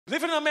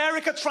Living in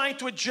America, trying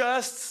to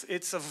adjust.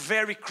 It's a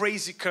very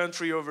crazy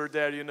country over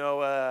there, you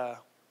know.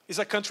 It's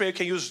a country you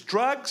can use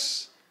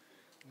drugs,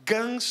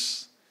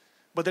 guns,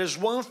 but there's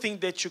one thing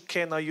that you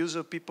cannot use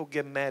or people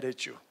get mad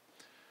at you.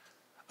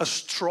 A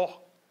straw.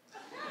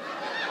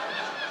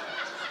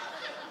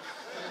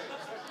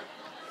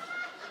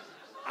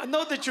 I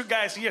know that you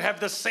guys here have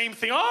the same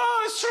thing.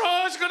 Oh, a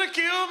straw is gonna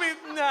kill me.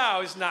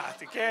 No, it's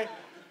not, okay?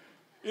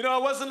 You know, I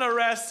was in a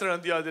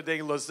restaurant the other day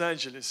in Los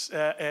Angeles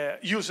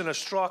using a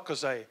straw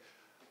because I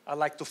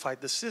like to fight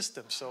the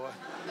system, so...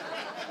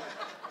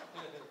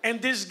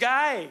 And this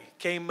guy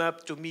came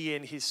up to me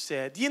and he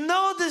said, you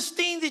know this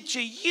thing that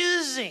you're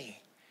using,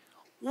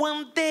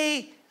 one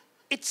day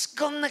it's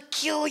gonna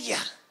kill you.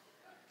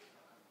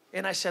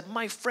 And I said,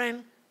 my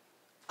friend,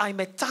 I'm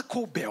at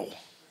Taco Bell.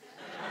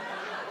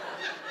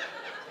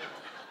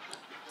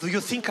 Do you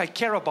think I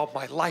care about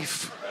my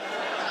life?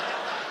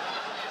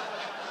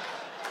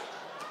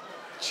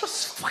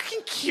 Just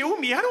fucking kill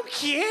me, I don't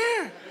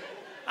care.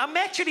 I'm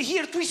actually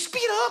here to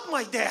speed up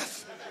my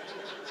death.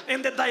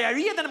 And the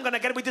diarrhea that I'm gonna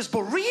get with this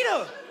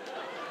burrito,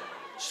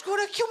 it's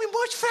gonna kill me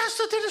much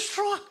faster than a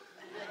straw.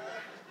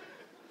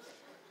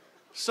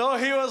 So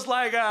he was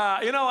like,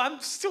 you know, I'm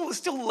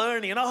still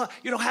learning. You know,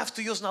 you don't have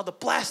to use now the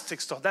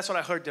plastic straw. That's what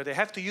I heard there. They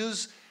have to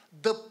use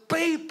the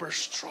paper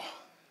straw.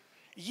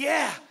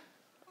 Yeah,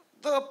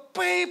 the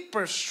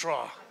paper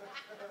straw.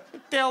 Let me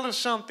tell you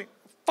something.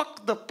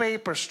 Fuck the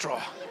paper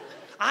straw.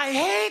 I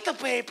hate the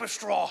paper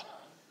straw.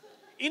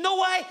 You know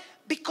why?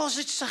 Because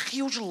it's a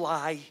huge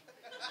lie.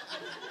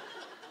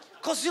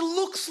 Because it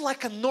looks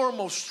like a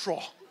normal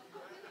straw.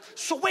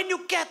 So when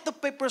you get the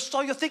paper straw,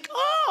 you think,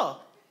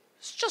 oh,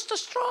 it's just a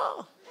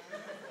straw.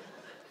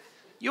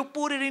 You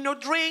put it in your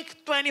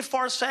drink,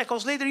 24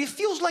 seconds later, it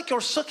feels like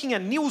you're sucking a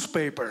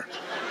newspaper.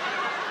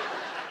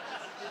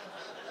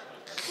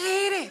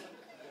 Hate it.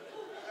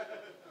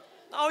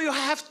 Now you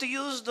have to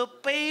use the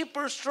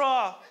paper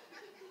straw.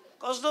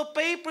 Because the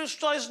paper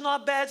straw is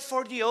not bad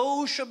for the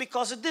ocean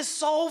because it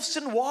dissolves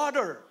in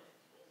water.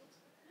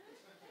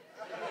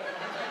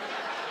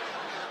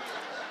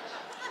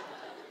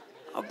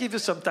 I'll give you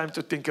some time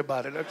to think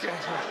about it, okay?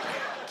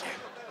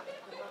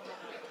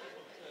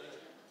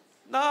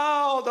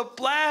 No, the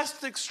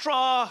plastic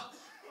straw.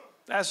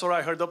 That's what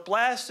I heard. The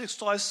plastic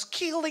straw is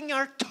killing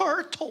our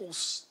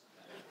turtles.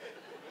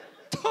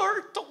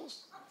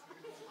 Turtles.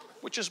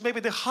 Which is maybe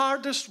the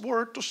hardest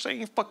word to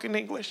say in fucking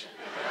English.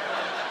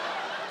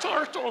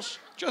 Turtles.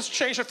 Just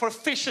change it for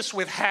fishes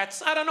with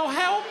hats. I don't know,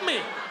 help me.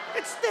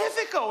 It's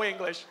difficult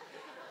English.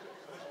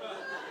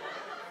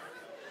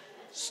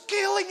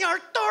 Killing our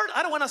turtles.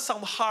 I don't want to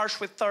sound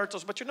harsh with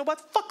turtles, but you know what?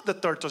 Fuck the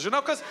turtles, you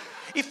know? Because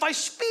if a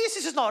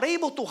species is not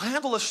able to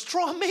handle a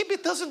straw, maybe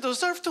it doesn't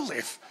deserve to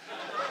live.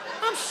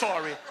 I'm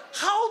sorry.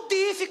 How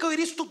difficult it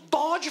is to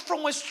dodge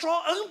from a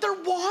straw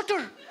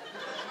underwater.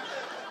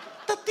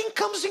 That thing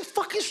comes in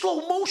fucking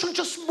slow motion.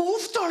 Just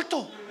move,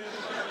 turtle.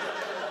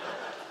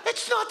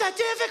 It's not that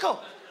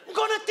difficult. I'm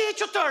gonna teach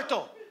you,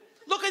 turtle.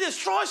 Look at this,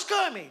 straw is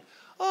coming.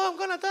 Oh, I'm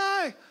gonna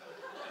die.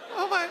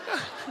 Oh my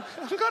God,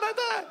 I'm gonna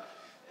die.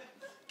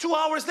 2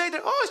 hours later,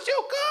 oh, it's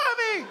still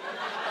coming.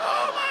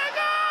 Oh my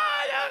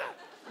God.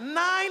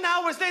 9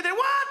 hours later,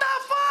 what the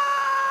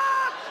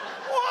fuck?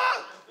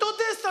 What? Do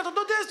this, turtle,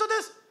 do this, do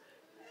this.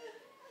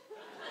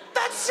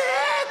 That's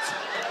it.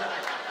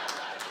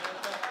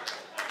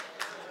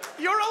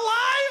 You're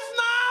alive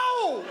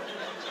now.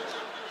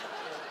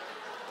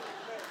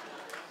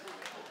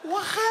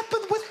 What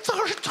happened with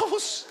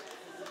turtles?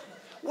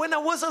 When I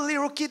was a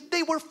little kid,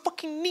 they were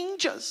fucking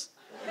ninjas.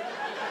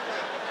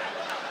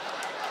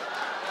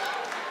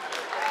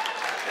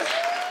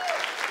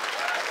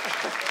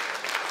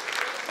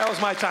 That was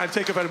my time.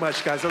 Thank you very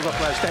much, guys. That was a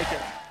pleasure. Thank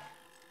you.